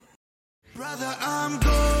Brother, I'm going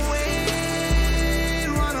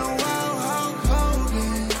run a wild Hulk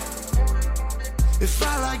Hogan. If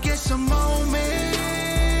all I get's a moment,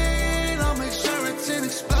 I'll make sure it's an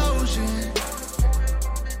explosion.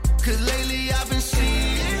 Cause lately I've been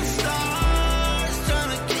seeing stars,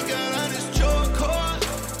 trying to kick out on this chokehold.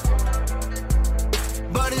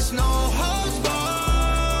 But it's no holds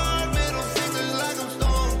barred, middle fingers like I'm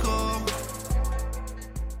Stone Cold.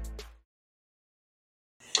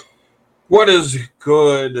 What is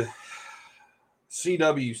good,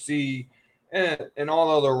 CWC and all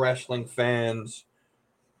other wrestling fans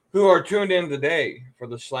who are tuned in today for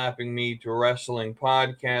the Slapping Me to Wrestling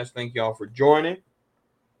podcast? Thank y'all for joining.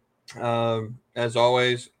 As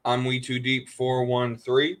always, I'm We Too Deep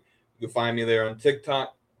 413. You can find me there on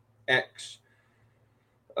TikTok, X,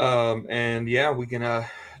 and yeah, we can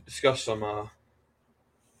discuss some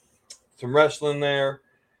wrestling there.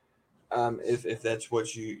 If that's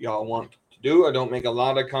what y'all want to do. I don't make a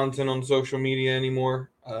lot of content on social media anymore,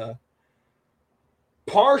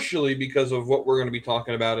 partially because of what we're going to be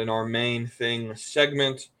talking about in our main thing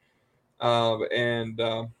segment, there's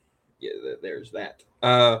that.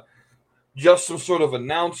 Just some sort of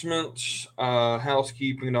announcements,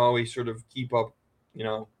 housekeeping to always sort of keep up,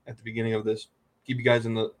 at the beginning of this, keep you guys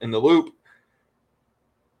in the loop.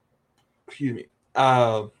 Excuse me.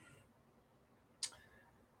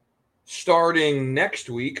 Starting next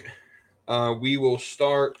week, we will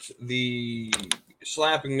start the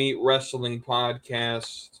Slapping Meat Wrestling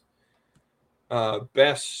podcast,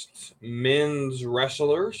 Best Men's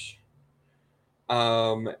Wrestlers.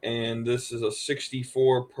 And this is a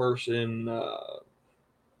 64-person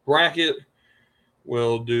bracket.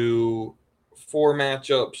 We'll do 4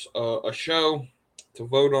 matchups a show to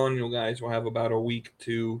vote on. You guys will have about a week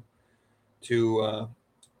to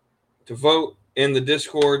vote in the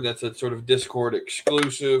Discord. That's a sort of Discord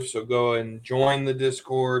exclusive, so go and join the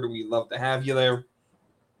Discord. We'd love to have you there.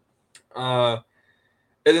 And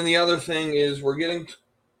then the other thing is we're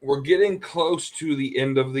getting close to the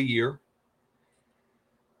end of the year.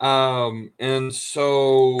 And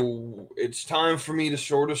so it's time for me to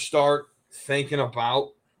sort of start thinking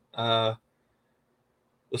about the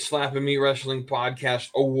Slapping Me Wrestling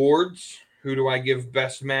Podcast Awards. Who do I give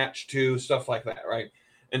best match to? Stuff like that, right?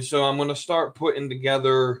 And so I'm going to start putting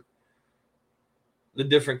together the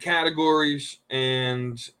different categories,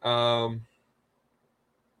 and the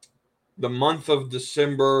month of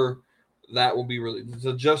December, that will be released.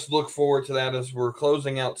 So just look forward to that as we're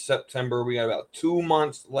closing out September. We got about 2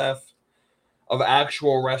 months left of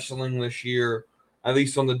actual wrestling this year, at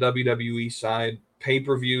least on the WWE side.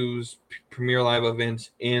 Pay-per-views, premier live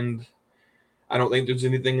events end. I don't think there's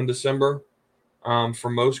anything in December for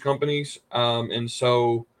most companies. And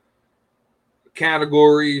so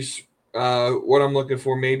categories, what I'm looking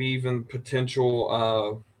for, maybe even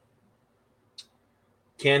potential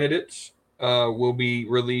candidates will be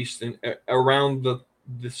released around the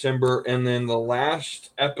December, and then the last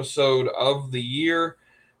episode of the year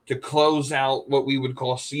to close out what we would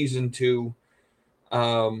call season 2.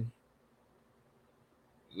 The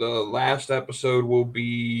last episode will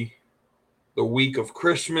be the week of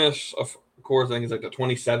Christmas. Of course, I think it's like the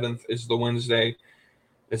 27th is the Wednesday.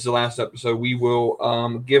 It's the last episode. We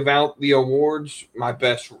will give out the awards. My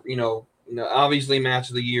best, obviously match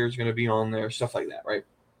of the year is going to be on there, stuff like that, right?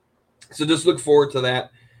 So just look forward to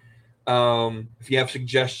that. If you have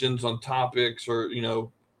suggestions on topics or,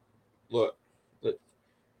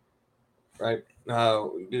 right,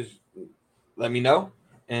 just let me know.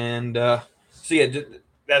 And so, yeah,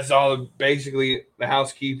 that's all basically the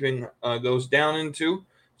housekeeping goes down into.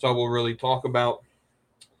 So we'll really talk about.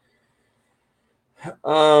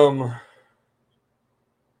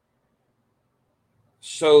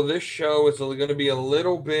 So this show is going to be a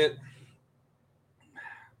little bit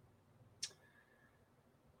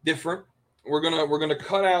different. We're gonna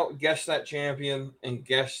cut out Guess That Champion and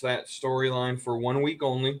Guess That Storyline for 1 week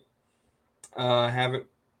only. I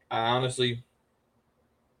honestly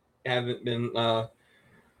haven't been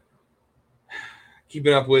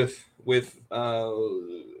keeping up with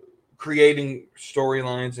creating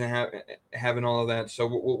storylines and having all of that. So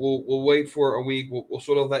we'll wait for a week. We'll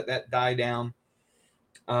sort of let that die down.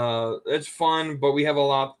 It's fun, but we have a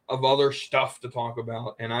lot of other stuff to talk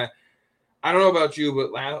about. And I don't know about you,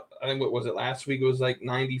 but I think what was it last week? It was like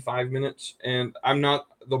 95 minutes, and I'm not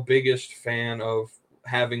the biggest fan of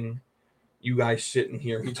having you guys sitting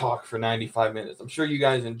here and talk for 95 minutes. I'm sure you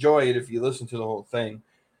guys enjoy it if you listen to the whole thing,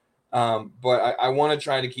 but I want to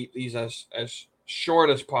try to keep these as short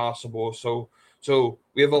as possible. So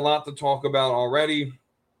we have a lot to talk about already,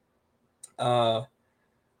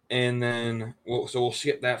 And then we'll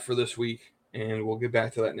skip that for this week, and we'll get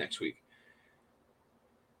back to that next week.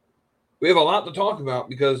 We have a lot to talk about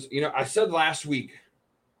because, I said last week,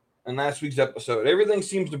 in last week's episode, everything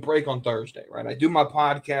seems to break on Thursday, right? I do my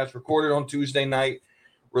podcast, record it on Tuesday night,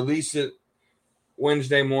 release it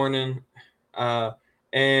Wednesday morning,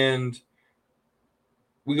 and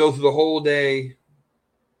we go through the whole day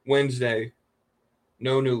Wednesday,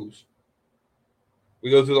 no news. We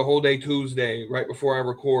go through the whole day Tuesday, right before I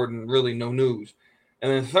record, and really no news.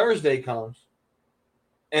 And then Thursday comes,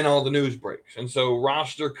 and all the news breaks. And so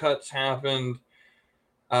roster cuts happened.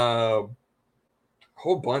 A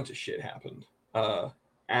whole bunch of shit happened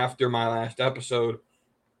after my last episode.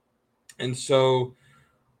 And so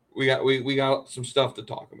we got some stuff to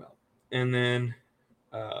talk about. And then,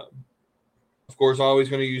 of course, always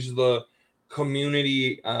going to use the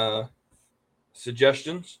community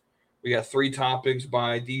suggestions. We got 3 topics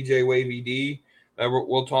by DJ Wavy D that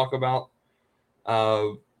we'll talk about.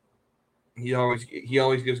 He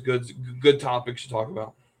always gives good topics to talk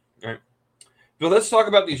about. All right. But let's talk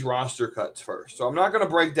about these roster cuts first. So I'm not going to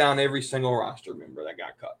break down every single roster member that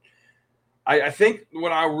got cut. I think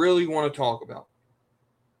what I really want to talk about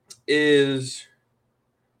is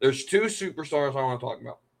there's 2 superstars I want to talk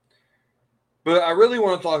about. But I really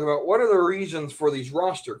want to talk about what are the reasons for these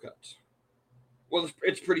roster cuts. Well,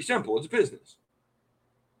 it's pretty simple. It's business.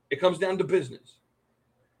 It comes down to business.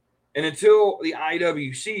 And until the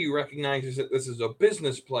IWC recognizes that this is a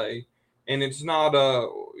business play and it's not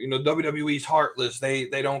WWE's heartless, they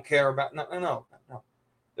don't care about no.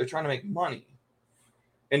 They're trying to make money.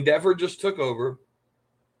 Endeavor just took over.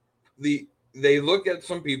 They look at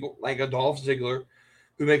some people like a Dolph Ziggler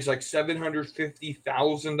who makes like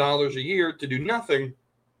 $750,000 a year to do nothing,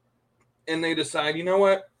 and they decide, you know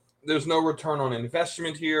what? There's no return on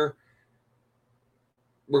investment here.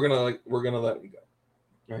 We're gonna let him go,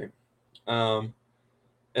 right?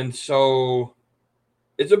 And so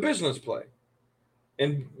it's a business play,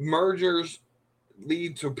 and mergers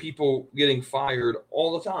lead to people getting fired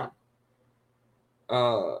all the time.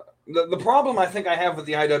 The problem I think I have with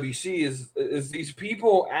the IWC is these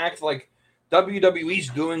people act like WWE's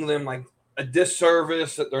doing them like a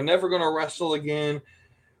disservice, that they're never going to wrestle again.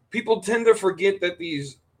 People tend to forget that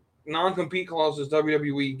these non-compete clauses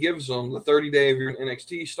WWE gives them, the 30-day if you're an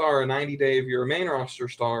NXT star, a 90-day if you're a main roster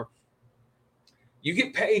star, you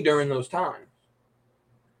get paid during those times.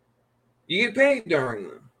 You get paid during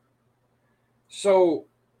them. So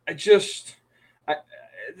it's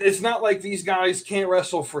not like these guys can't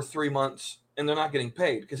wrestle for 3 months and they're not getting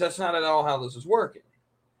paid, because that's not at all how this is working.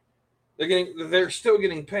 They're still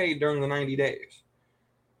getting paid during the 90 days.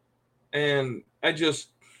 And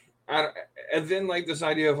and then like this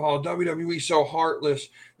idea of WWE's so heartless,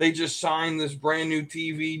 they just signed this brand new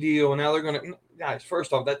TV deal and now they're going to, guys,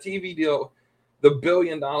 first off, that TV deal, the $1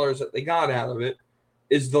 billion that they got out of it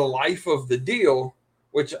is the life of the deal,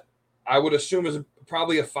 which I would assume is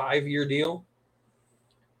probably a 5-year deal.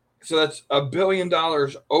 So that's $1 billion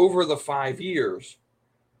over the 5 years.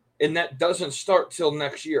 And that doesn't start till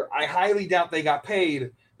next year. I highly doubt they got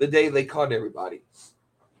paid the day they cut everybody.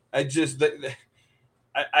 I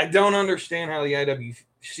don't understand how the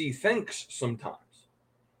IWC thinks sometimes.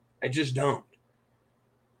 I just don't.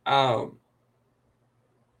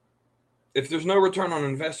 If there's no return on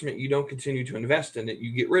investment, you don't continue to invest in it.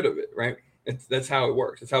 You get rid of it, right? That's how it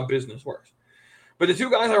works. That's how business works. But the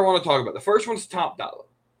 2 guys I want to talk about, the first one's Top Dollar.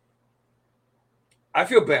 I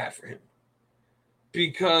feel bad for him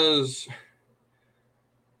because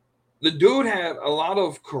the dude had a lot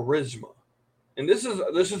of charisma. And this is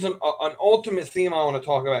an ultimate theme I want to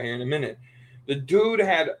talk about here in a minute. The dude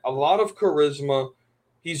had a lot of charisma.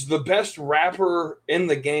 He's the best rapper in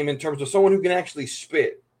the game in terms of someone who can actually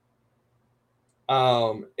spit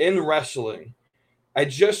in wrestling. I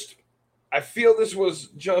feel this was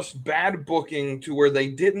just bad booking to where they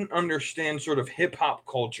didn't understand sort of hip-hop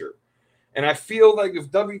culture. And I feel like if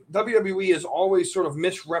WWE has always sort of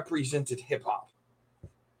misrepresented hip-hop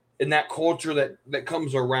and that culture that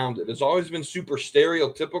comes around it. It's always been super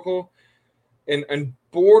stereotypical and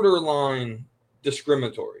borderline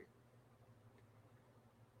discriminatory.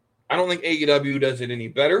 I don't think AEW does it any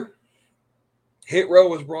better. Hit Row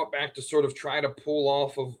was brought back to sort of try to pull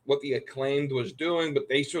off of what the Acclaimed was doing, but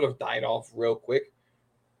they sort of died off real quick,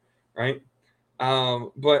 right?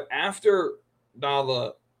 But after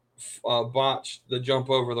Dala botched the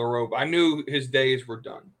jump over the rope, I knew his days were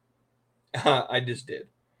done. I just did.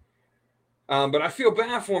 But I feel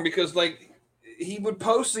bad for him because, like, he would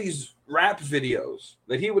post these rap videos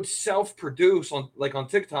that he would self-produce on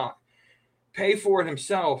TikTok, pay for it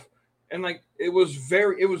himself, and like it was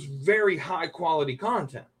very high quality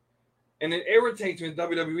content. And it irritates me that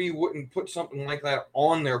WWE wouldn't put something like that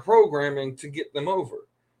on their programming to get them over.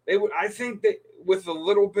 They would. I think that with a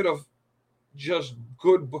little bit of just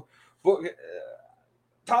good book,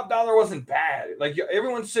 Top Dollar wasn't bad. Like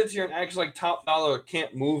everyone sits here and acts like Top Dollar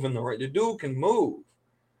can't move in the ring. The dude can move.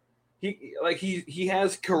 He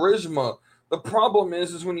has charisma. The problem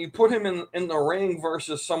is when you put him in the ring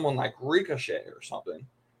versus someone like Ricochet or something.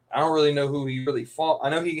 I don't really know who he really fought. I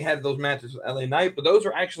know he had those matches with LA Knight, but those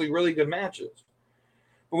are actually really good matches.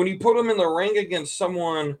 But when you put him in the ring against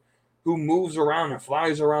someone who moves around and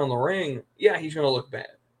flies around the ring, yeah, he's going to look bad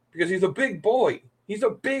because he's a big boy. He's a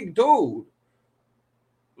big dude.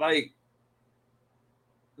 Like,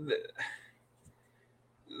 the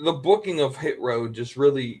booking of Hit Road just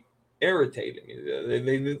really irritated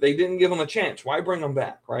me. They didn't give him a chance. Why bring him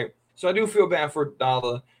back, right? So I do feel bad for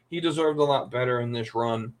Dalla. He deserved a lot better in this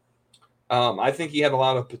run. I think he had a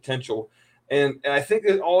lot of potential. And I think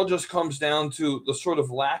it all just comes down to the sort of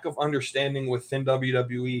lack of understanding within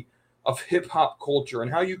WWE of hip-hop culture and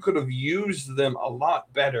how you could have used them a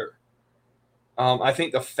lot better. I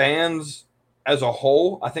think the fans as a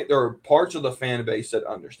whole, I think there are parts of the fan base that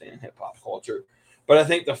understand hip-hop culture. But I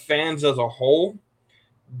think the fans as a whole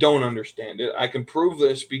don't understand it. I can prove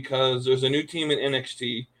this because there's a new team in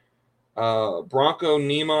NXT. Bronco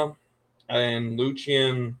Nima and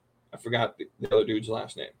Lucian, I forgot the other dude's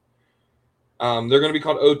last name. They're going to be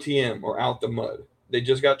called OTM or Out the Mud. They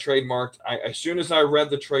just got trademarked. As soon as I read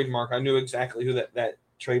the trademark, I knew exactly who that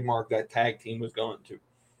trademark, that tag team was going to.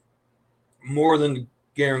 More than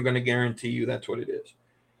going to guarantee you that's what it is.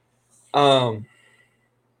 And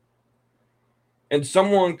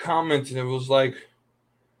someone commented, it was like,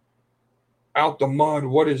 Out the Mud,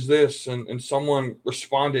 what is this? And someone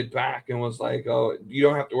responded back and was like, oh, you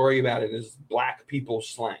don't have to worry about it. It's black people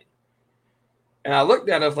slang. And I looked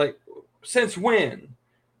at it, I was like, since when?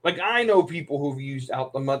 Like, I know people who've used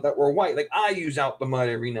Out the Mud that were white. Like, I use Out the Mud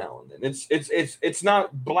every now and then. It's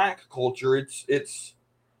not black culture. It's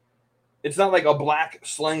not like a black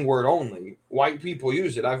slang word only. White people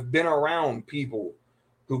use it. I've been around people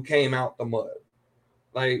who came out the mud.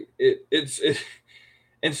 Like, it's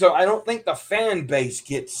and so I don't think the fan base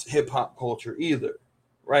gets hip hop culture either,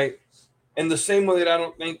 right? In the same way that I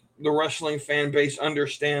don't think the wrestling fan base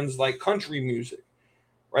understands like country music,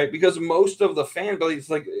 right? Because most of the fan base,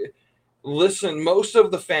 most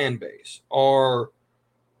of the fan base are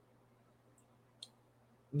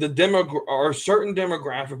a certain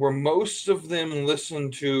demographic where most of them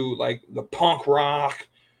listen to like the punk rock,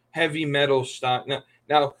 heavy metal stuff.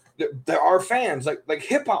 Now there are fans like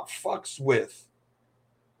hip hop fucks with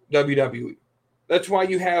WWE. That's why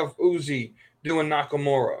you have Uzi doing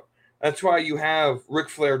Nakamura. That's why you have Ric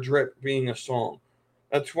Flair Drip being a song.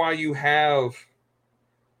 That's why you have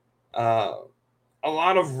a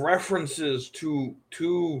lot of references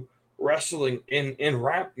to wrestling in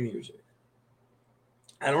rap music.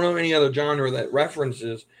 I don't know any other genre that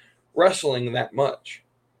references wrestling that much.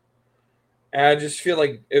 And I just feel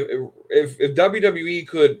like if WWE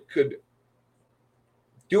could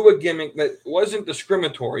do a gimmick that wasn't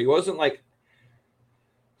discriminatory, wasn't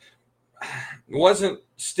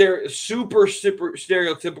super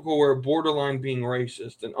stereotypical or borderline being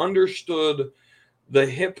racist, and understood the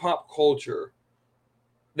hip hop culture,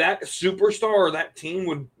 that superstar or that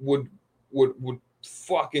team would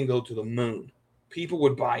fucking go to the moon. People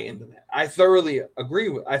would buy into that. I thoroughly agree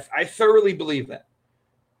with. I thoroughly believe that.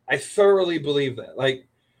 I thoroughly believe that. Like,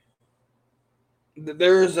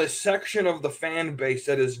 there is a section of the fan base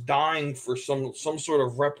that is dying for some sort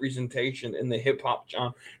of representation in the hip hop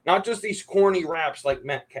genre, not just these corny raps like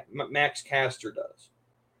Max Caster does.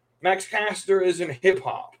 Max Caster isn't hip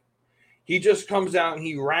hop. He just comes out and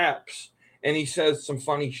he raps and he says some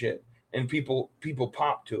funny shit and people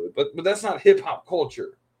pop to it. But that's not hip hop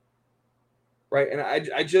culture. Right. And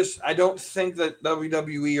I don't think that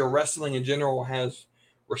WWE or wrestling in general has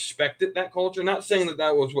respected that culture. Not saying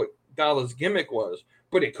that was what Dalla's gimmick was,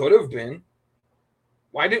 but it could have been.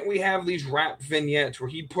 Why didn't we have these rap vignettes where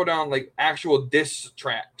he put on like actual diss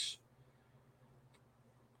tracks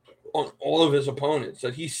on all of his opponents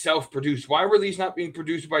that he self-produced? Why were these not being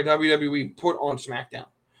produced by WWE, put on SmackDown?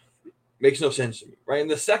 Makes no sense to me, right? And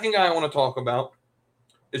the second guy I want to talk about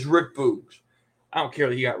is Rick Boogs. I don't care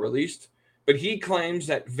that he got released, but he claims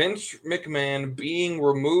that Vince McMahon being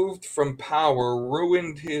removed from power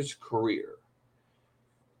ruined his career.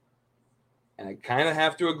 And I kind of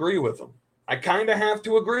have to agree with him.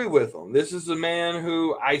 This is a man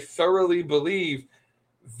who I thoroughly believe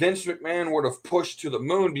Vince McMahon would have pushed to the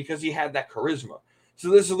moon because he had that charisma.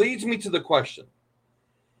 So this leads me to the question.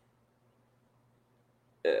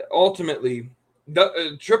 Ultimately,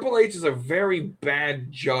 Triple H is a very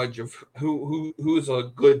bad judge of who's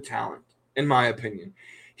a good talent, in my opinion.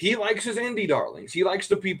 He likes his indie darlings. He likes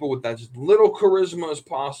the people with as little charisma as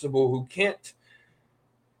possible who can't,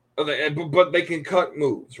 but they can cut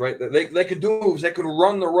moves, right? They can do moves. They can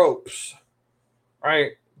run the ropes,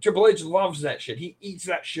 right? Triple H loves that shit. He eats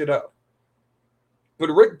that shit up. But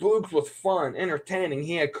Rick Boogs was fun, entertaining.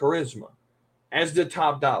 He had charisma, as did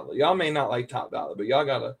Top Dollar. Y'all may not like Top Dollar, but y'all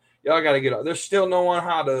gotta get up. There's still no one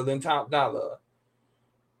hotter than Top Dollar.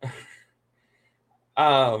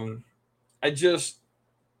 I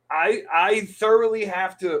thoroughly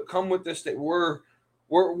have to come with this that we're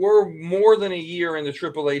more than a year into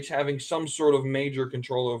Triple H having some sort of major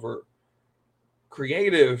control over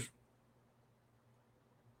creative,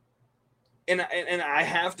 and I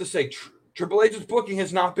have to say Triple H's booking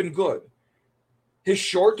has not been good. His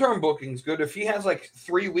short-term booking's good. If he has like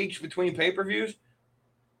 3 weeks between pay-per-views,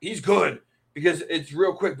 he's good because it's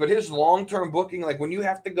real quick. But his long-term booking, like when you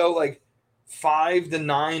have to go like 5 to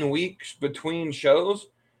 9 weeks between shows,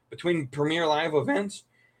 between premier live events,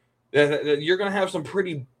 you're going to have some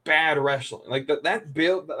pretty bad wrestling. Like that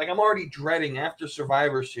build, like I'm already dreading after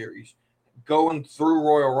Survivor Series going through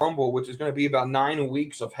Royal Rumble, which is going to be about 9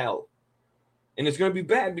 weeks of hell. And it's going to be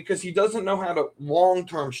bad because he doesn't know how to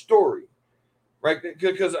long-term story, right?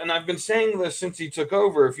 Because, and I've been saying this since he took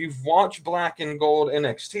over. If you've watched Black and Gold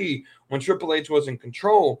NXT when Triple H was in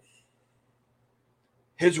control,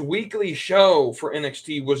 his weekly show for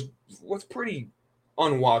NXT was pretty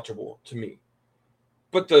unwatchable to me.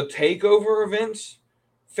 But the takeover events,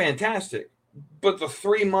 fantastic. But the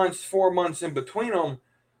 3 months, 4 months in between them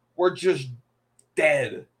were just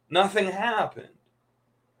dead. Nothing happened.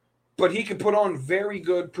 But he can put on very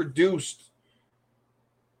good produced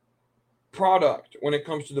product when it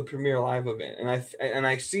comes to the Premier Live event. And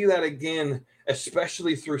I see that again,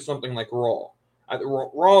 especially through something like Raw.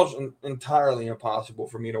 Raw is entirely impossible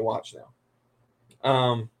for me to watch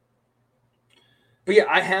now. But yeah,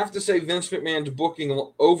 I have to say Vince McMahon's booking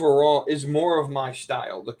overall is more of my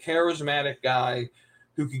style. The charismatic guy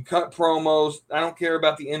who can cut promos. I don't care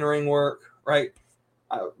about the in-ring work, right?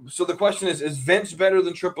 So the question is Vince better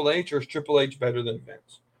than Triple H or is Triple H better than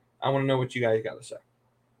Vince? I want to know what you guys got to say.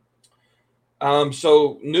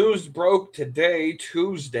 So news broke today,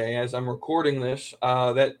 Tuesday, as I'm recording this,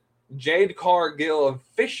 that Jade Cargill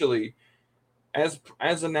officially, as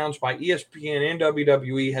announced by ESPN and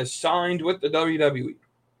WWE, has signed with the WWE.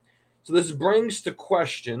 So this brings to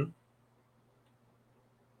question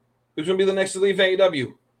who's going to be the next to leave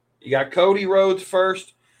AEW. You got Cody Rhodes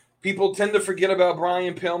first. People tend to forget about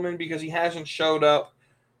Brian Pillman because he hasn't showed up,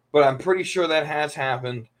 but I'm pretty sure that has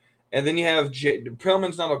happened. And then you have Jade.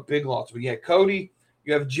 Pillman's not a big loss, but you have Cody,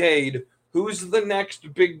 you have Jade. Who's the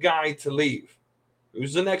next big guy to leave?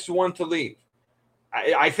 Who's the next one to leave?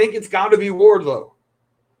 I think it's got to be Wardlow.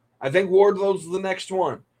 I think Wardlow's the next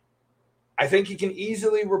one. I think he can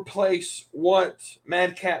easily replace what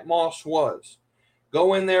Madcap Moss was.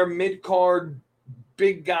 Go in there, mid-card,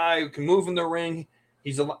 big guy who can move in the ring.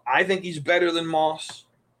 I think he's better than Moss.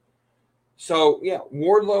 So, yeah,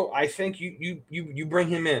 Wardlow, I think you bring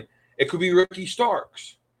him in. It could be Ricky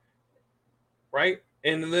Starks, right?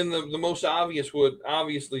 And then the most obvious would,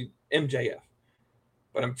 obviously, MJF.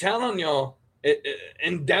 But I'm telling y'all,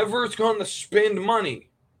 Endeavor's going to spend money.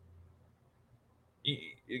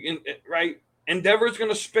 Right? Endeavor's going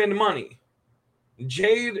to spend money.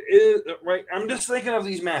 Jade is, right? I'm just thinking of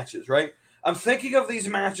these matches, right? I'm thinking of these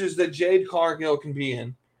matches that Jade Cargill can be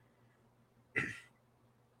in,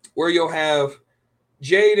 where you'll have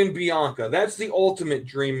Jade and Bianca. That's the ultimate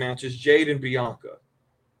dream match, is Jade and Bianca.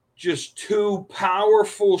 Just two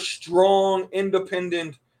powerful, strong,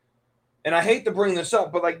 independent. And I hate to bring this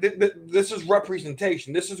up, but like this is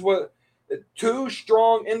representation. This is what two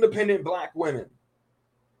strong, independent black women.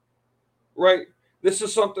 Right? This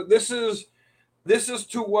is something. This is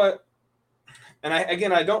to what. And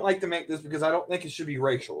I don't like to make this because I don't think it should be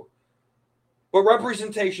racial. But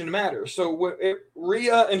representation matters. So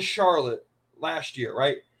Rhea and Charlotte last year,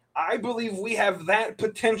 right? I believe we have that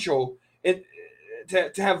potential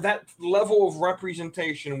to have that level of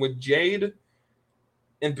representation with Jade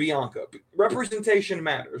and Bianca. Representation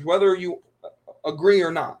matters, whether you agree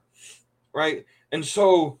or not, right? And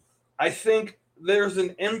so I think there's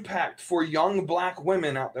an impact for young black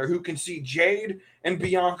women out there who can see Jade and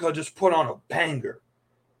Bianca just put on a banger.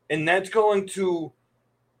 And that's going to,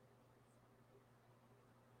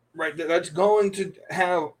 right, that's going to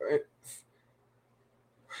have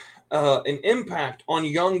an impact on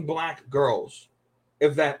young black girls.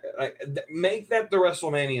 If that, make that the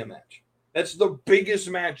WrestleMania match. That's the biggest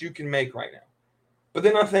match you can make right now. But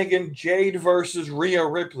then I'm thinking Jade versus Rhea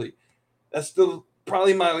Ripley. That's still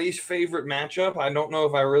probably my least favorite matchup. I don't know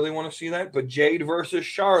if I really want to see that, but Jade versus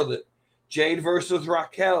Charlotte, Jade versus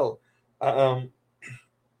Raquel.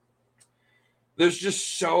 There's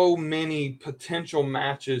just so many potential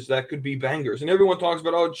matches that could be bangers. And everyone talks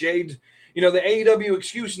about, oh, Jade, the AEW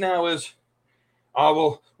excuse now is,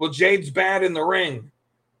 well, Jade's bad in the ring.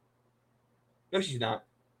 No, she's not.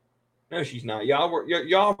 No, she's not.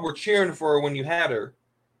 Y'all were cheering for her when you had her.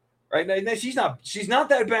 Right? No, she's not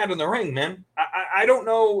that bad in the ring, man. I don't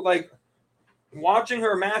know, like, watching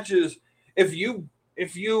her matches, if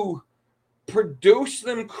you produce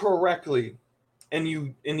them correctly and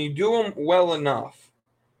you do them well enough,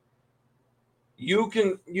 you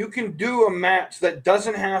can do a match that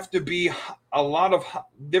doesn't have to be a lot of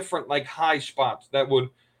different, like, high spots that would,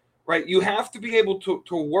 right? You have to be able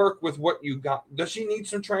to work with what you got. Does she need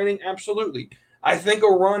some training? Absolutely. I think a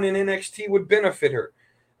run in NXT would benefit her.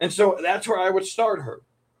 And so that's where I would start her.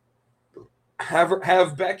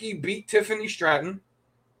 Have Becky beat Tiffany Stratton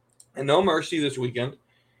and No Mercy this weekend.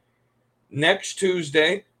 Next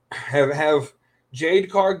Tuesday, have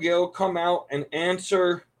Jade Cargill come out and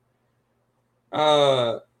answer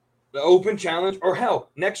the open challenge. Or hell,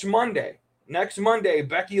 next Monday,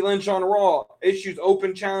 Becky Lynch on Raw issues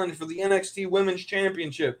open challenge for the NXT Women's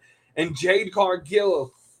Championship. And Jade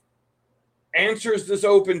Cargill answers this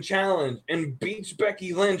open challenge and beats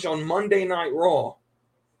Becky Lynch on Monday Night Raw.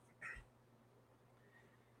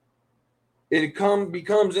 It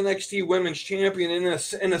becomes NXT Women's Champion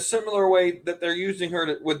in a similar way that they're using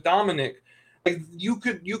her with Dominic. Like, you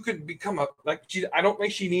could become I don't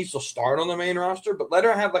think she needs to start on the main roster, but let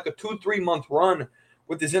her have like a 2-3 month run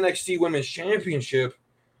with this NXT Women's Championship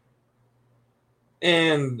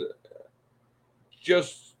and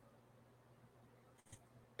just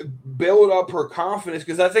build up her confidence,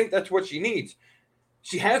 because I think that's what she needs.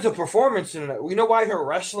 She has a performance in it. We know why her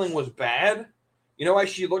wrestling was bad. You know why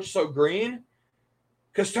she looked so green?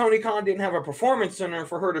 Because Tony Khan didn't have a performance center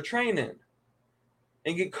for her to train in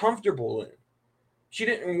and get comfortable in. She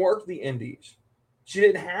didn't work the indies. She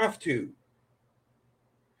didn't have to.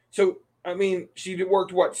 So, I mean, she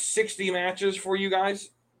worked, 60 matches for you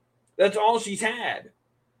guys? That's all she's had.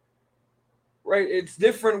 Right? It's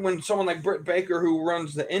different when someone like Britt Baker, who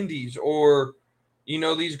runs the indies, or,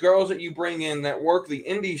 these girls that you bring in that work the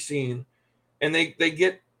indie scene, and they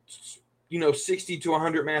get, 60 to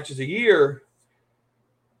 100 matches a year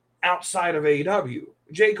outside of AEW.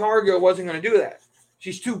 Jade Cargill wasn't going to do that.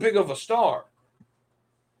 She's too big of a star.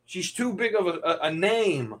 She's too big of a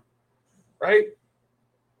name, right?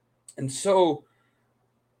 And so,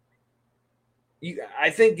 I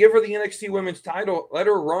think give her the NXT Women's title, let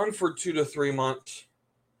her run for 2 to 3 months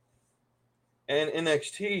and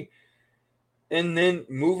NXT, and then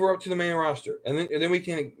move her up to the main roster. And then we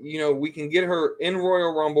can get her in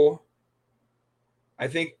Royal Rumble. I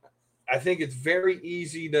think it's very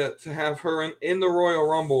easy to have her in the Royal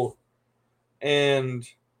Rumble and,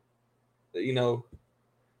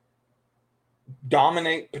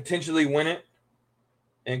 dominate, potentially win it,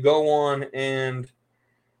 and go on and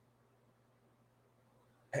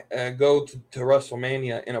go to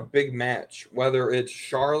WrestleMania in a big match, whether it's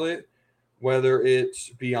Charlotte, whether it's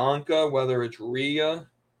Bianca, whether it's Rhea.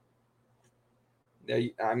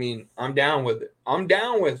 I mean, I'm down with it.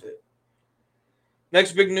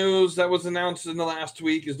 Next big news that was announced in the last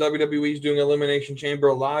week is WWE's doing Elimination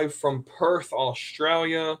Chamber live from Perth,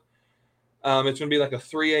 Australia. It's going to be like a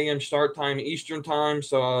 3 a.m. start time Eastern time.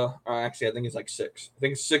 So actually, I think it's like 6. I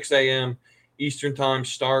think it's 6 a.m. Eastern time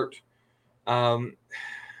start. That's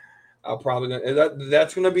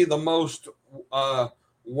going to be the most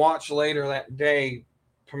watch later that day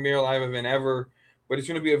premiere live event ever. But it's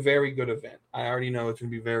going to be a very good event. I already know it's going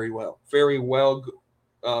to be very well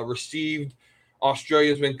received.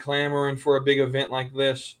 Australia's been clamoring for a big event like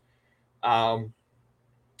this. And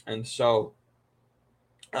so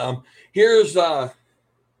here's the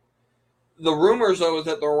rumors, though, is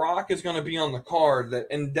that The Rock is going to be on the card. That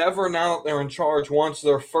Endeavor, now that they're in charge, wants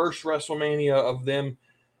their first WrestleMania of them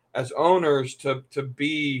as owners to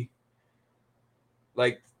be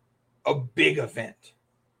like a big event.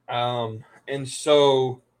 And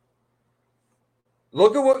so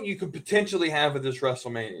look at what you could potentially have at this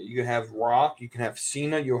WrestleMania. You can have Rock, you can have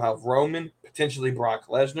Cena, you'll have Roman, potentially Brock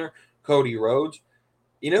Lesnar, Cody Rhodes.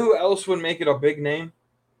 You know who else would make it a big name?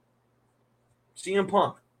 CM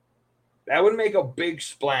Punk. That would make a big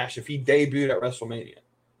splash if he debuted at WrestleMania.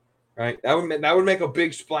 Right? That would make a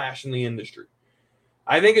big splash in the industry.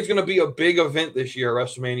 I think it's going to be a big event this year,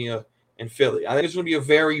 WrestleMania in Philly. I think it's going to be a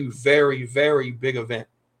very, very, very big event.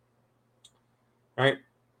 Right?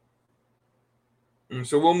 And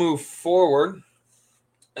so we'll move forward.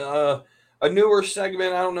 A newer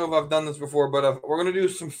segment. I don't know if I've done this before, but we're going to do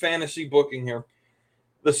some fantasy booking here.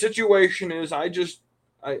 The situation is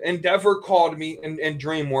Endeavor called me in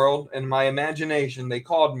Dream World, and my imagination, they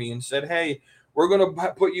called me and said, hey, we're going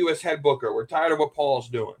to put you as head booker. We're tired of what Paul's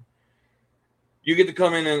doing. You get to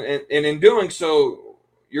come in, and in doing so,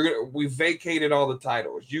 we vacated all the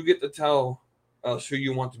titles. You get to tell us who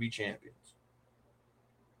you want to be champions.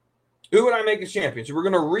 Who would I make as champions? So we're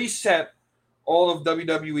going to reset all of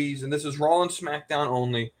WWE's, and this is Raw and SmackDown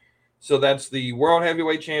only. So that's the World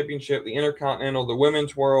Heavyweight Championship, the Intercontinental, the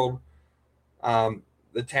Women's World,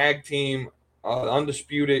 the Tag Team,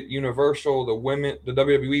 Undisputed, Universal, the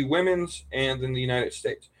WWE Women's, and in the United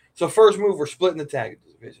States. So first move, we're splitting the tag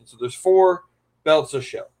division. So there's 4 belts a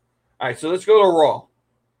show. All right, so let's go to Raw.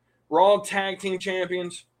 Raw Tag Team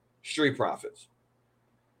Champions, Street Profits.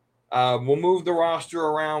 We'll move the roster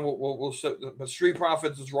around. We'll set, but Street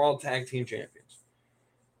Profits is Raw Tag Team Champions.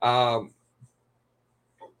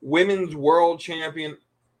 Women's World Champion.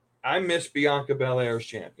 I miss Bianca Belair's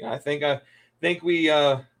champion. I think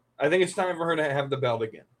it's time for her to have the belt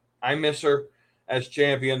again. I miss her as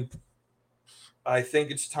champion. I think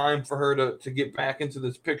it's time for her to get back into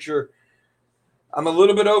this picture. I'm a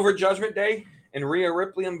little bit over Judgment Day and Rhea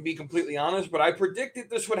Ripley, I'm going to be completely honest, but I predicted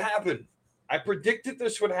this would happen.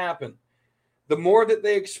 The more that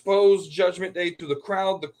they expose Judgment Day to the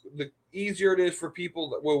crowd, the easier it is for people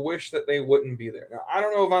that will wish that they wouldn't be there. Now, I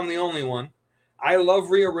don't know if I'm the only one. I love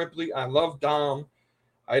Rhea Ripley. I love Dom.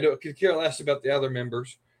 I could care less about the other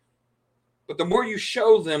members. But the more you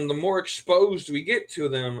show them, the more exposed we get to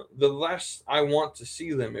them, the less I want to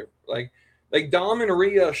see them. Like Dom and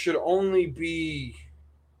Rhea should only be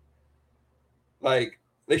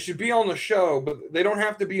they should be on the show, but they don't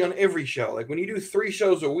have to be on every show. Like when you do 3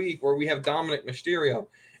 shows a week where we have Dominic Mysterio,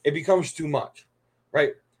 it becomes too much,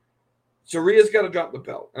 right? So Rhea's got to drop the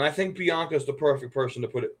belt. And I think Bianca's the perfect person to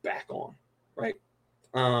put it back on, right?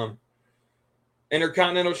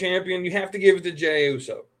 Intercontinental champion, you have to give it to Jey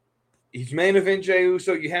Uso. He's main event Jey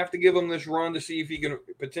Uso. You have to give him this run to see if he can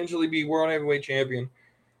potentially be world heavyweight champion.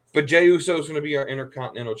 But Jey Uso is going to be our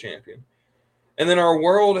Intercontinental champion. And then our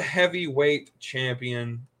world heavyweight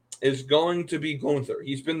champion is going to be Gunther.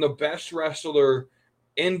 He's been the best wrestler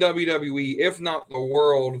in WWE, if not the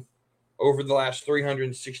world, over the last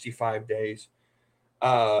 365 days.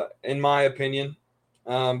 In my opinion,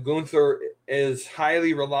 Gunther is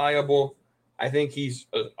highly reliable. I think he's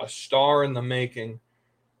a star in the making.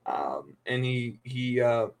 And he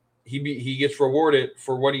gets rewarded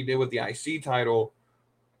for what he did with the IC title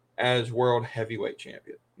as world heavyweight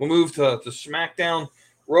champion. We'll move to SmackDown.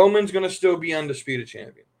 Roman's going to still be undisputed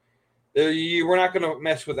champion. We're not going to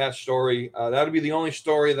mess with that story. That would be the only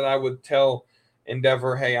story that I would tell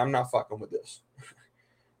Endeavor, hey, I'm not fucking with this.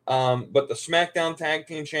 But the SmackDown Tag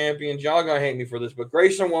Team Champions, y'all going to hate me for this, but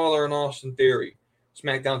Grayson Waller and Austin Theory,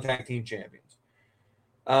 SmackDown Tag Team Champions.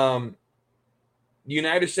 The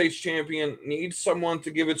United States Champion needs someone to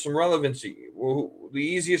give it some relevancy. Well, the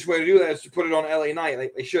easiest way to do that is to put it on LA Knight,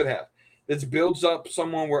 like they should have. This builds up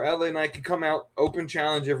someone where LA Knight can come out, open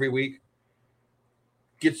challenge every week,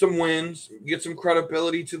 get some wins, get some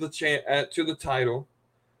credibility to the title.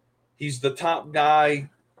 He's the top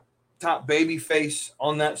guy, top baby face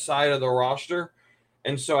on that side of the roster.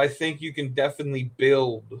 And so I think you can definitely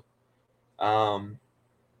build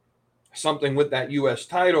something with that U.S.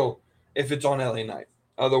 title if it's on LA Knight.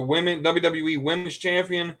 The WWE Women's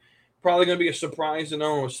Champion, probably going to be a surprise that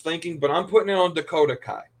no one was thinking, but I'm putting it on Dakota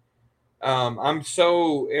Kai. I'm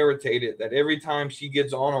so irritated that every time she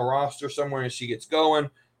gets on a roster somewhere and she gets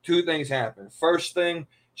going, 2 things happen. First thing,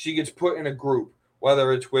 she gets put in a group,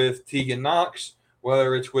 whether it's with Tegan Knox,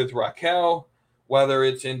 whether it's with Raquel, whether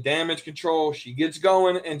it's in Damage Control, she gets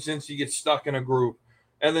going, and since she gets stuck in a group,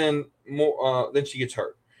 and then then she gets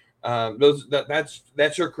hurt.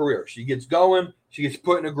 That's her career. She gets going, she gets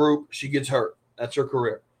put in a group, she gets hurt. That's her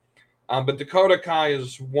career. But Dakota Kai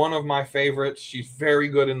is one of my favorites. She's very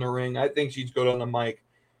good in the ring. I think she's good on the mic.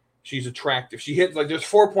 She's attractive. She hits there's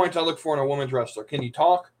 4 points I look for in a women's wrestler. Can you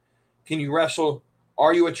talk? Can you wrestle?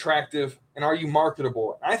 Are you attractive? And are you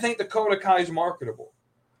marketable? I think Dakota Kai is marketable.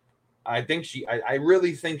 I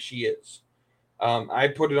really think she is.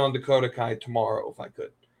 I'd put it on Dakota Kai tomorrow if I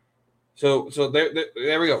could. So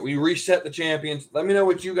there we go. We reset the champions. Let me know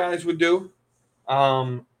what you guys would do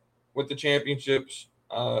with the championships.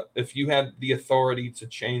 If you had the authority to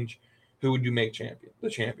change, who would you make the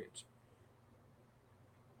champions?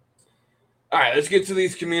 All right, let's get to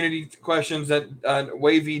these community questions that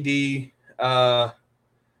Wavy D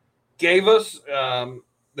gave us.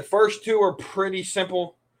 The first 2 are pretty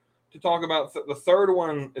simple. to talk about. The third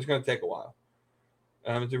one is going to take a while.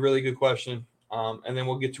 It's a really good question. And then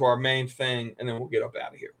we'll get to our main thing, and then we'll get up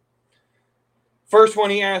out of here. First one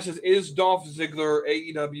he asks is Dolph Ziggler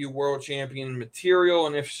AEW World Champion material?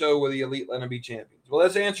 And if so, will the Elite let him be champions? Well,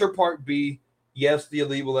 let's answer part B. Yes, the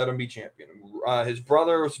Elite will let him be champion. His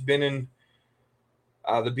brother has been in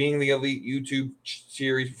the Being the Elite YouTube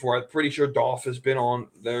series before. I'm pretty sure Dolph has been on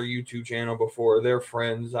their YouTube channel before. They're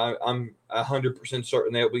friends. I'm 100%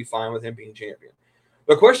 certain they'll be fine with him being champion.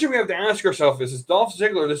 The question we have to ask ourselves is Dolph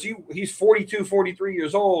Ziggler, he's 42, 43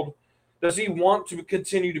 years old, does he want to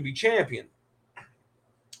continue to be champion?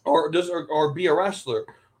 Or be a wrestler?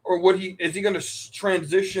 Or is he going to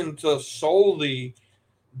transition to solely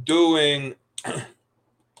doing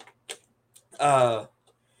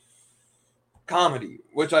comedy,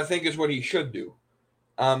 which I think is what he should do.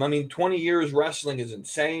 20 years wrestling is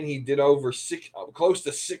insane. He did over close to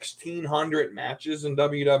 1,600 matches in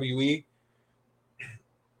WWE.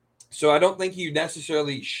 So I don't think he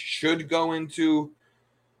necessarily should go into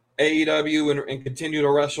AEW and continue to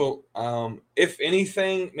wrestle. If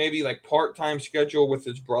anything, maybe like part-time schedule with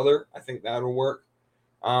his brother. I think that'll work.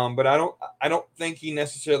 But I don't think he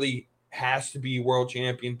necessarily has to be world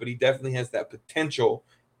champion, but he definitely has that potential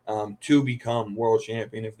to become world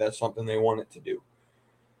champion if that's something they want it to do.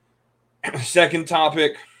 Second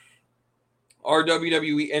topic, are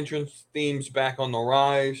WWE entrance themes back on the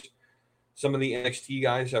rise? Some of the NXT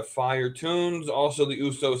guys have fire tunes. Also, the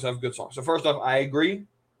Usos have good songs. So first off, I agree.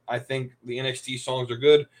 I think the NXT songs are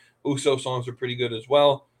good. Uso songs are pretty good as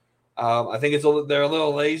well. I think they're a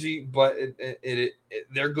little lazy, but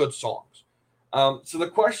they're good songs. So the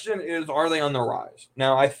question is, are they on the rise?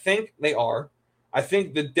 Now, I think they are. I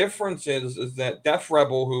think the difference is that Def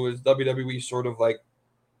Rebel, who is WWE sort of like,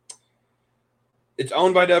 it's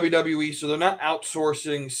owned by WWE, so they're not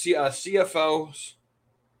outsourcing CFOs.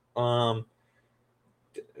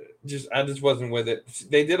 I just wasn't with it.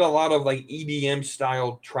 They did a lot of like EDM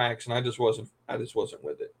style tracks, and I just wasn't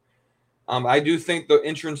with it. I do think the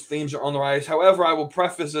entrance themes are on the rise. However, I will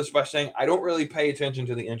preface this by saying I don't really pay attention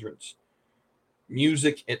to the entrance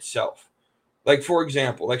music itself. Like, for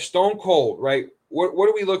example, like Stone Cold, right? What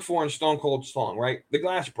do we look for in Stone Cold's song, right? The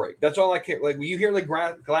glass break. That's all I care. Like, when you hear the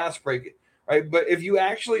glass break, right? But if you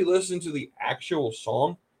actually listen to the actual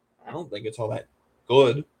song, I don't think it's all that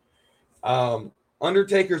good.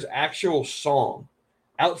 Undertaker's actual song,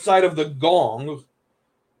 outside of the gong,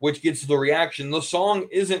 which gets the reaction, the song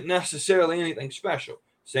isn't necessarily anything special.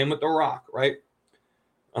 Same with The Rock, right?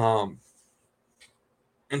 And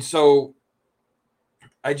so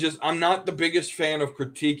I'm not the biggest fan of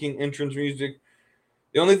critiquing entrance music.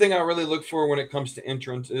 The only thing I really look for when it comes to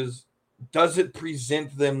entrance is, does it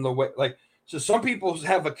present them the way, like, so some people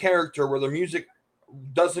have a character where the music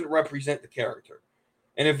doesn't represent the character.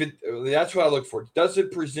 And that's what I look for. Does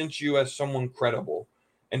it present you as someone credible?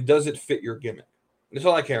 And does it fit your gimmick? That's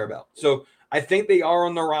all I care about. So I think they are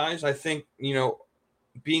on the rise. I think,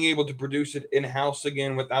 being able to produce it in-house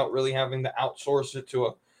again without really having to outsource it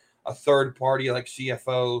to a third party like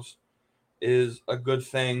CFOs is a good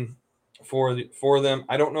thing for them.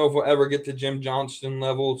 I don't know if we'll ever get to Jim Johnston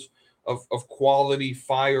levels of quality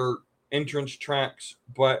fire entrance tracks,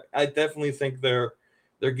 but I definitely think they're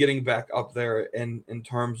getting back up there in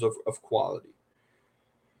terms of quality.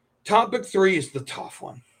 Topic 3 is the tough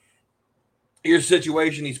one. Here's a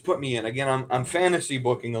situation he's put me in. Again, I'm fantasy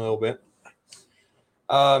booking a little bit.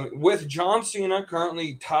 With John Cena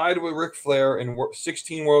currently tied with Ric Flair in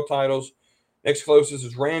 16 world titles. Next closest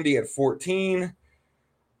is Randy at 14.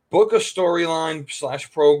 Book a storyline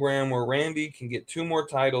 / program where Randy can get 2 more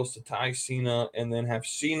titles to tie Cena, and then have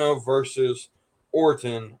Cena versus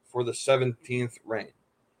Orton for the 17th reign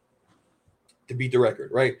to beat the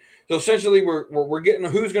record, right? So essentially, we're getting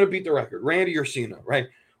who's going to beat the record, Randy or Cena, right?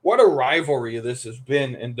 What a rivalry this has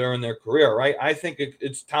been and during their career, right? I think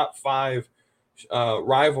it's top 5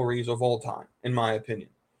 rivalries of all time, in my opinion.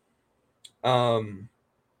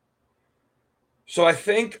 So I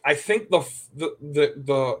think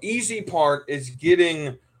the easy part is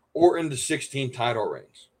getting Orton to 16 title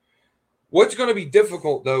reigns. What's going to be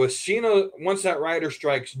difficult though is Cena, once that Rider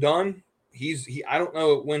strike's done, I don't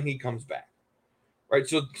know when he comes back. Right?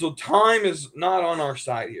 So time is not on our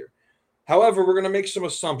side here. However, we're going to make some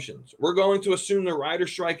assumptions. We're going to assume the Rider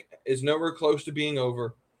strike is nowhere close to being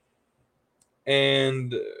over.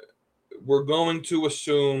 And we're going to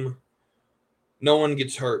assume no one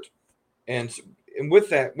gets hurt. And with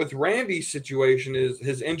that, with Randy's situation, is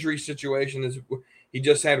his injury situation is he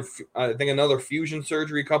just had, I think, another fusion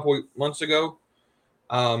surgery a couple months ago.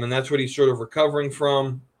 And that's what he's sort of recovering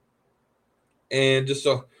from. And just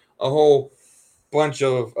a whole bunch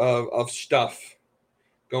of stuff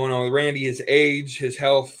going on with Randy, his age, his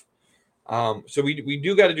health. So we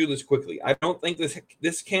do got to do this quickly. I don't think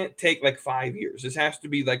this can't take like 5 years. This has to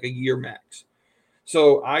be like a year max.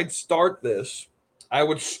 So I would start this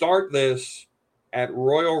at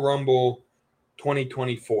Royal Rumble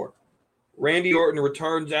 2024. Randy Orton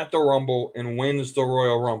returns at the Rumble and wins the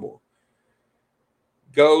Royal Rumble.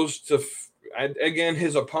 Goes to again,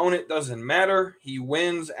 his opponent doesn't matter. He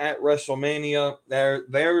wins at WrestleMania.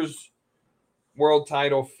 There's world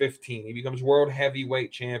title 15. He becomes world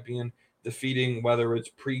heavyweight champion, defeating whether it's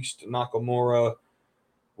Priest, Nakamura,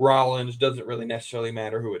 Rollins, doesn't really necessarily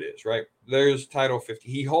matter who it is, right? There's title 50.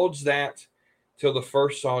 He holds that till the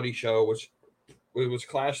first Saudi show, which it was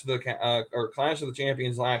Clash of the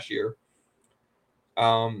Champions last year.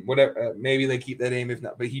 Whatever, maybe they keep that name if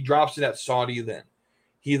not, but he drops it at Saudi then.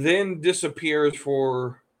 He then disappears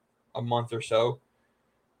for a month or so.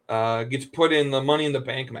 Gets put in the Money in the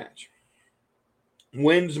Bank match.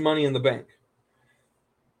 Wins Money in the Bank.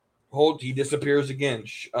 He disappears again.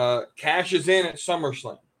 Cashes in at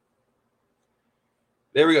SummerSlam.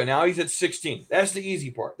 There we go. Now he's at 16. That's the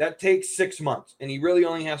easy part. That takes 6 months, and he really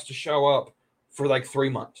only has to show up for like 3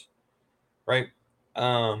 months, right?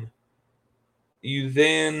 You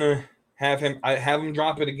then have him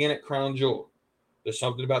drop it again at Crown Jewel. There's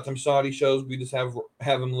something about them Saudi shows. We just have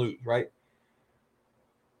him lose, right?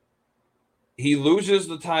 He loses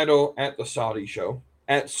the title at the Saudi show.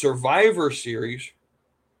 At Survivor Series,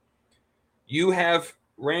 you have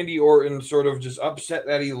Randy Orton sort of just upset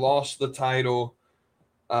that he lost the title.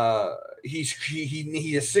 He's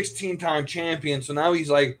a 16-time champion, so now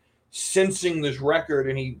he's like sensing this record,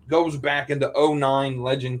 and he goes back into 09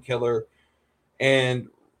 Legend Killer, and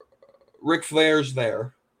Ric Flair's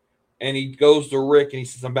there, and he goes to Rick, and he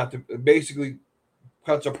says, I'm about to, basically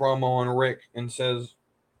cuts a promo on Rick and says,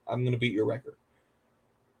 I'm going to beat your record.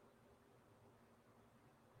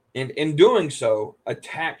 And in doing so,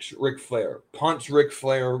 attacks Ric Flair, punts Ric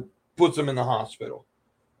Flair, puts him in the hospital,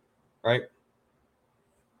 right?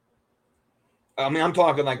 I mean, I'm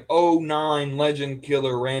talking like 09 Legend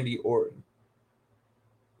Killer Randy Orton.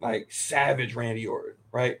 Like savage Randy Orton,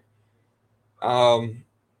 right?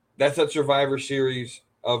 That's at Survivor Series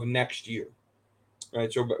of next year,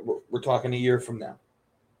 right? So we're talking a year from now,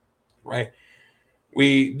 right?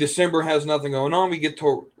 December has nothing going on. We get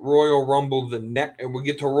to Royal Rumble and we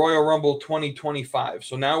get to Royal Rumble 2025.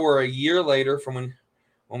 So now we're a year later from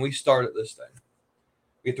when we started this thing.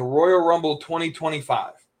 We get to Royal Rumble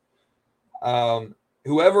 2025.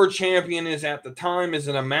 Whoever champion is at the time is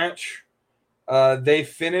in a match. They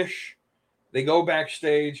finish. They go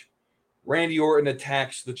backstage. Randy Orton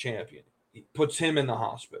attacks the champion. He puts him in the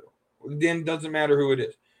hospital. Then doesn't matter who it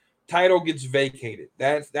is. Title gets vacated.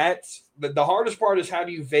 That's the hardest part is how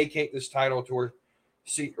do you vacate this title to her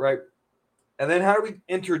seat, right? And then how do we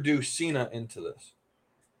introduce Cena into this?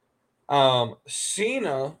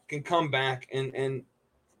 Cena can come back and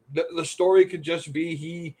the story could just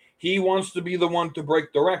be he wants to be the one to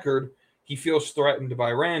break the record. He feels threatened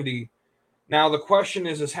by Randy. Now the question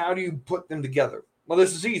is how do you put them together? Well,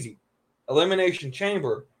 this is easy. Elimination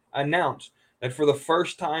Chamber announced that for the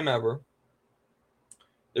first time ever,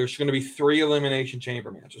 there's going to be 3 Elimination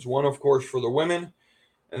Chamber matches. One, of course, for the women,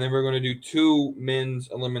 and then we're going to do 2 men's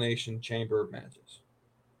Elimination Chamber matches.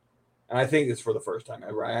 And I think it's for the first time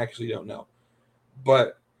ever. I actually don't know.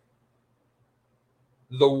 But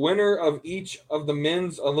the winner of each of the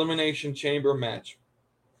men's Elimination Chamber match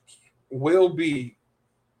will be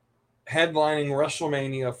headlining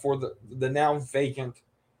WrestleMania for the now vacant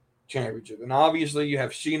championship. And obviously you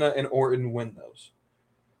have Cena and Orton win those.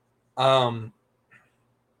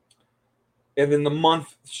 And then the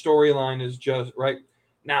month storyline is just right.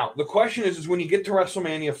 Now, the question is when you get to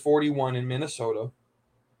WrestleMania 41 in Minnesota,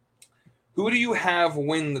 who do you have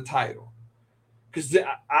win the title? Because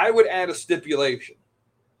I would add a stipulation.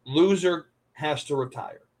 Loser has to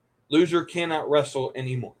retire. Loser cannot wrestle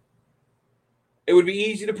anymore. It would be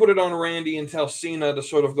easy to put it on Randy and tell Cena to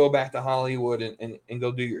sort of go back to Hollywood and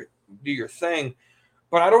go do your thing.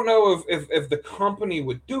 But I don't know if the company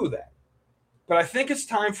would do that. But I think it's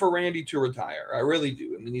time for Randy to retire. I really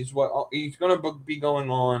do. I mean, he's going to be going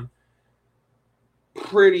on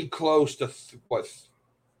pretty close to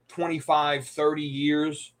 25, 30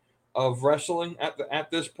 years of wrestling at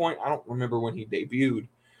this point. I don't remember when he debuted,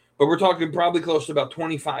 but we're talking probably close to about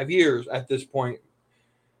 25 years at this point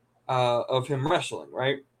of him wrestling,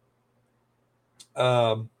 right?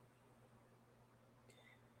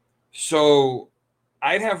 So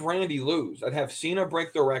I'd have Randy lose. I'd have Cena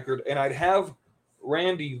break the record, and I'd have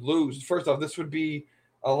Randy lose. First off, this would be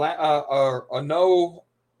a no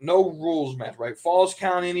no rules match, right? Falls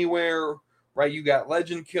count anywhere, right? You got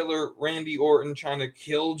legend killer Randy Orton trying to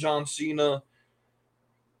kill John Cena,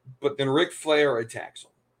 but then Ric Flair attacks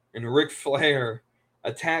him. And Ric Flair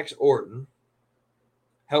attacks Orton,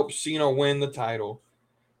 helps Cena win the title,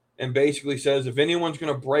 and basically says, if anyone's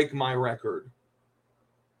going to break my record,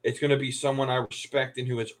 it's going to be someone I respect and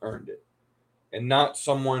who has earned it, and not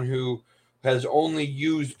someone who has only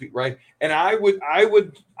used, right? And I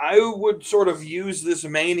would sort of use this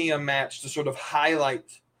Mania match to sort of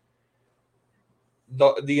highlight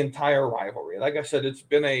the entire rivalry. Like I said, it's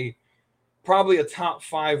been probably a top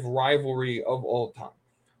 5 rivalry of all time.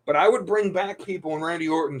 But I would bring back people in Randy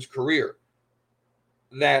Orton's career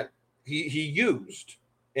that he used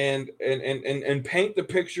and paint the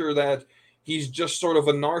picture that he's just sort of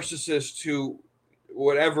a narcissist to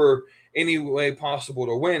whatever any way possible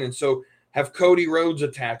to win. And so have Cody Rhodes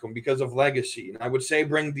attack him because of legacy. And I would say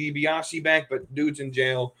bring DiBiase back, but dude's in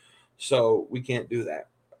jail, so we can't do that.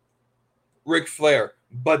 Ric Flair,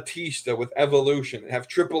 Batista with Evolution, have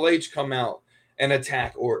Triple H come out and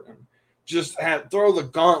attack Orton. Just throw the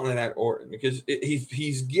gauntlet at Orton because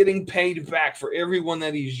he's getting paid back for everyone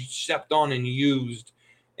that he's stepped on and used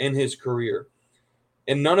in his career.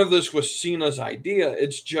 And none of this was Cena's idea.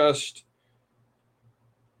 It's just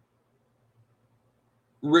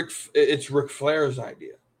it's Ric Flair's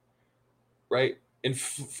idea, right? And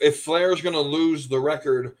if Flair's going to lose the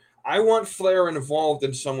record, I want Flair involved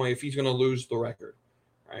in some way if he's going to lose the record,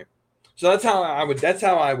 right? So that's how I would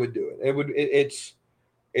do it.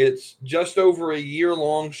 It's just over a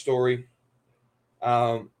year-long story.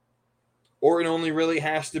 Orton only really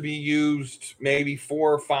has to be used maybe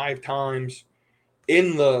 4 or 5 times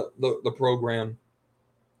in the program,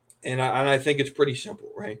 and I think it's pretty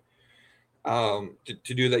simple, right? To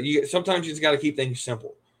do that, sometimes you just got to keep things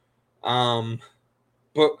simple.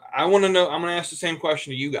 But I want to know. I'm going to ask the same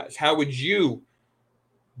question to you guys. How would you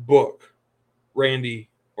book Randy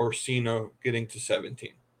or Cena getting to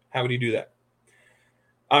 17? How would you do that?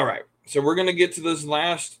 All right. So we're going to get to this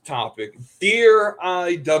last topic. Dear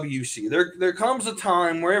IWC, there comes a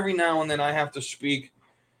time where every now and then I have to speak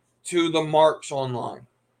to the marks online,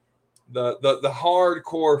 the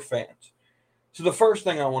hardcore fans. So the first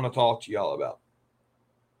thing I want to talk to y'all about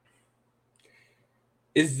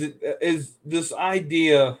is this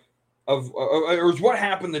idea of or is what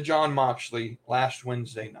happened to Jon Moxley last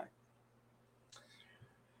Wednesday night,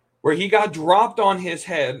 where he got dropped on his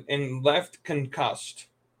head and left concussed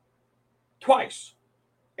twice,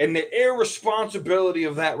 and the irresponsibility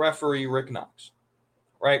of that referee, Rick Knox,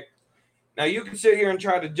 right? Now, you can sit here and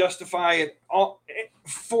try to justify it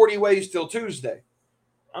 40 ways till Tuesday.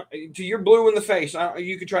 To you're blue in the face,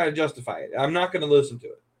 you could try to justify it. I'm not going to listen to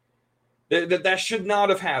it. That should not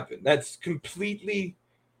have happened. That's completely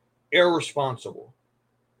irresponsible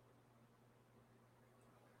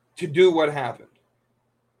to do what happened.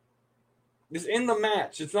 It's in the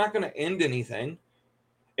match. It's not going to end anything.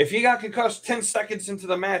 If he got concussed 10 seconds into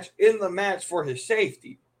the match, in the match for his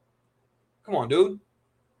safety, come on, dude.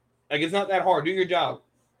 Like, it's not that hard. Do your job.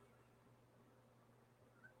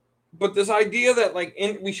 But this idea that like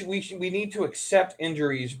we need to accept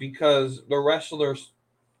injuries because the wrestlers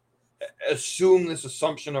assume this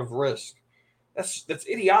assumption of risk. That's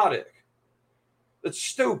idiotic. That's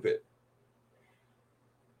stupid.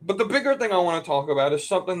 But the bigger thing I want to talk about is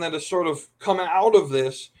something that has sort of come out of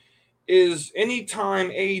this is anytime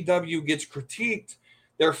AEW gets critiqued,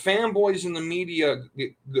 their fanboys in the media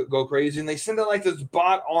go crazy and they send out like this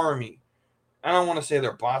bot army. I don't want to say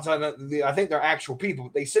they're bots. I think they're actual people.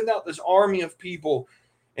 But they send out this army of people,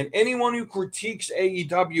 and anyone who critiques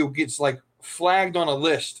AEW gets like flagged on a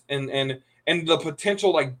list, and the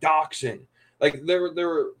potential like doxing. Like there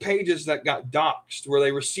were pages that got doxed where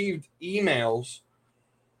they received emails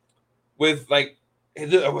with like,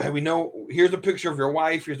 we know here's a picture of your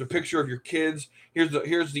wife, here's a picture of your kids,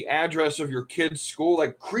 here's the address of your kid's school,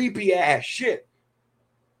 like creepy ass shit.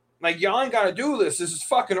 Like, y'all ain't got to do this. This is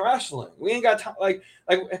fucking wrestling. We ain't got time. Like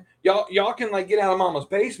y'all can like get out of mama's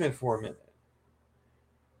basement for a minute.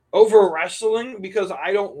 Over wrestling because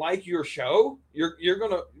I don't like your show. You're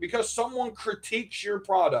gonna, because someone critiques your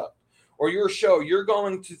product or your show, you're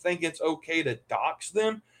going to think it's okay to dox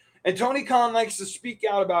them. And Tony Khan likes to speak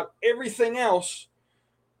out about everything else,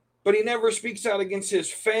 but he never speaks out against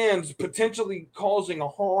his fans potentially causing a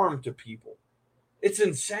harm to people. It's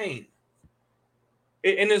insane.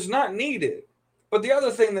 And it's not needed. But the other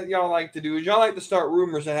thing that y'all like to do is y'all like to start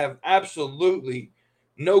rumors that have absolutely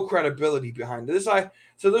no credibility behind it.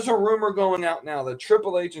 So there's a rumor going out now that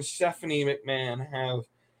Triple H and Stephanie McMahon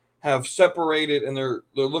have separated and they're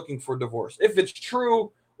looking for divorce. If it's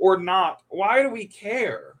true or not, why do we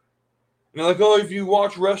care? And they're like, oh, if you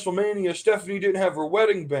watch WrestleMania, Stephanie didn't have her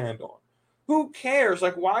wedding band on. Who cares?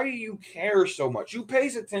 Like, why do you care so much? Who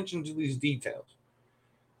pays attention to these details?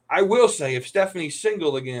 I will say, if Stephanie's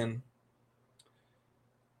single again,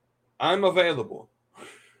 I'm available.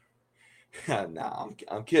 Nah,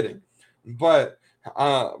 I'm kidding, but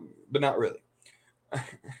not really.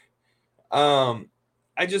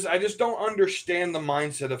 I just don't understand the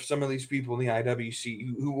mindset of some of these people in the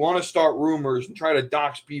IWC who want to start rumors and try to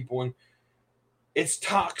dox people, and it's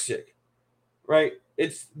toxic, right?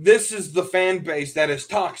 This is the fan base that is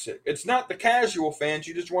toxic. It's not the casual fans.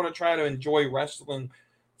 You just want to try to enjoy wrestling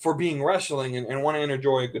for being wrestling and want to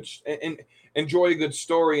enjoy a good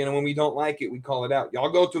story. And when we don't like it, we call it out. Y'all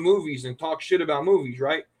go to movies and talk shit about movies,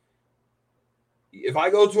 right? If I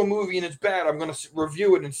go to a movie and it's bad, I'm going to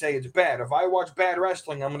review it and say it's bad. If I watch bad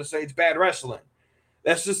wrestling, I'm going to say it's bad wrestling.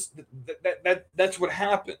 That's just that's what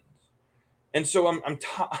happens. And so I'm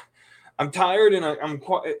tired, and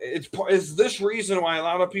it's this reason why a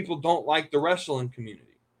lot of people don't like the wrestling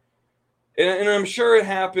community. And I'm sure it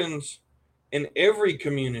happens in every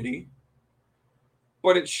community,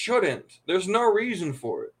 but it shouldn't. There's no reason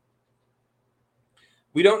for it.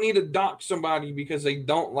 We don't need to dox somebody because they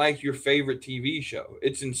don't like your favorite TV show.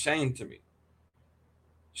 It's insane to me.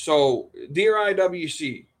 So, dear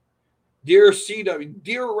IWC, dear CW,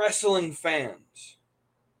 dear wrestling fans,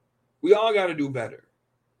 we all got to do better.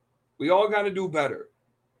 We all got to do better,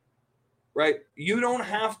 right? You don't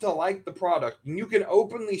have to like the product. You can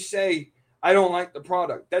openly say, I don't like the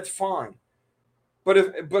product. That's fine. But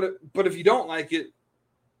if you don't like it,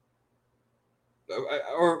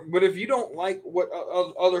 but if you don't like what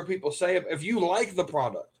other people say, if you like the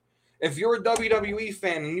product, if you're a WWE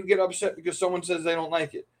fan and you get upset because someone says they don't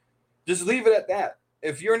like it, just leave it at that.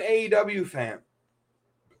 If you're an AEW fan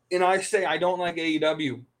and I say I don't like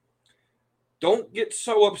AEW, don't get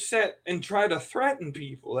so upset and try to threaten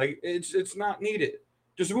people. Like, it's not needed.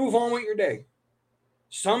 Just move on with your day.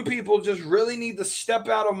 Some people just really need to step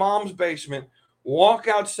out of mom's basement, walk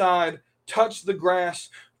outside, touch the grass,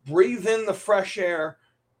 breathe in the fresh air,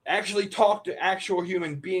 actually talk to actual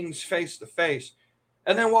human beings face to face,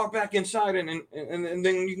 and then walk back inside, and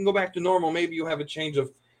then you can go back to normal. Maybe you'll have a change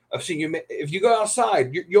of seeing you. If you go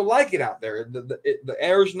outside, you'll like it out there. The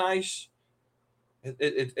air's nice.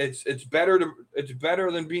 It's better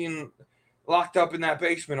than being locked up in that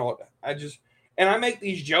basement all day. I make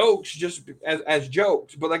these jokes just as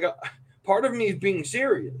jokes, but like part of me is being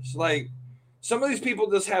serious. Like, some of these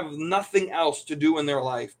people just have nothing else to do in their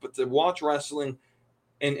life but to watch wrestling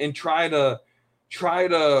and try to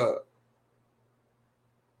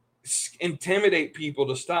intimidate people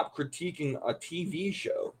to stop critiquing a TV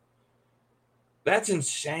show. That's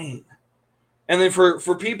insane. And then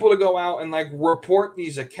for people to go out and like report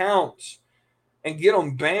these accounts and get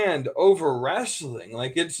them banned over wrestling,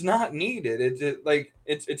 like, it's not needed.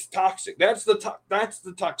 It's toxic. That's the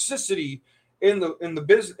toxicity in the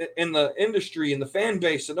business, in the industry, in the fan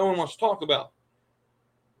base that no one wants to talk about.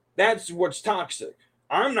 That's what's toxic.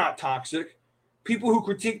 I'm not toxic. People who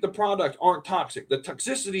critique the product aren't toxic. The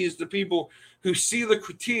toxicity is the people who see the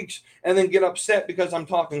critiques and then get upset because I'm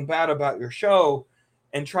talking bad about your show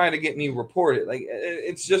and try to get me reported. Like,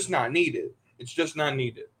 it's just not needed. It's just not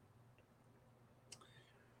needed.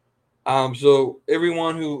 So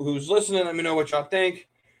everyone who's listening, let me know what y'all think.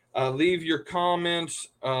 Leave your comments,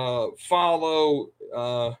 follow,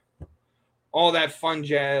 all that fun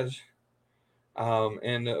jazz.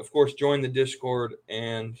 And of course, join the Discord,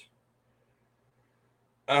 and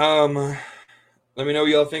let me know what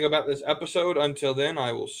y'all think about this episode. Until then,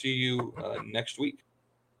 I will see you next week.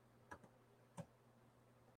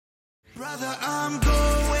 Brother, I'm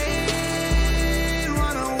going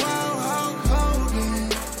run a wild Hulk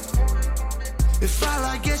Hogan. If all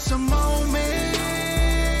I get's a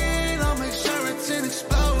moment, I'll make sure it's an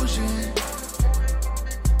explosion.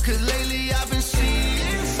 'Cause lately I've been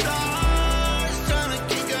seeing stars, trying to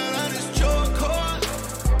kick out on this chokehold.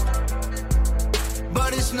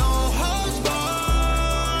 But it's no holds barred.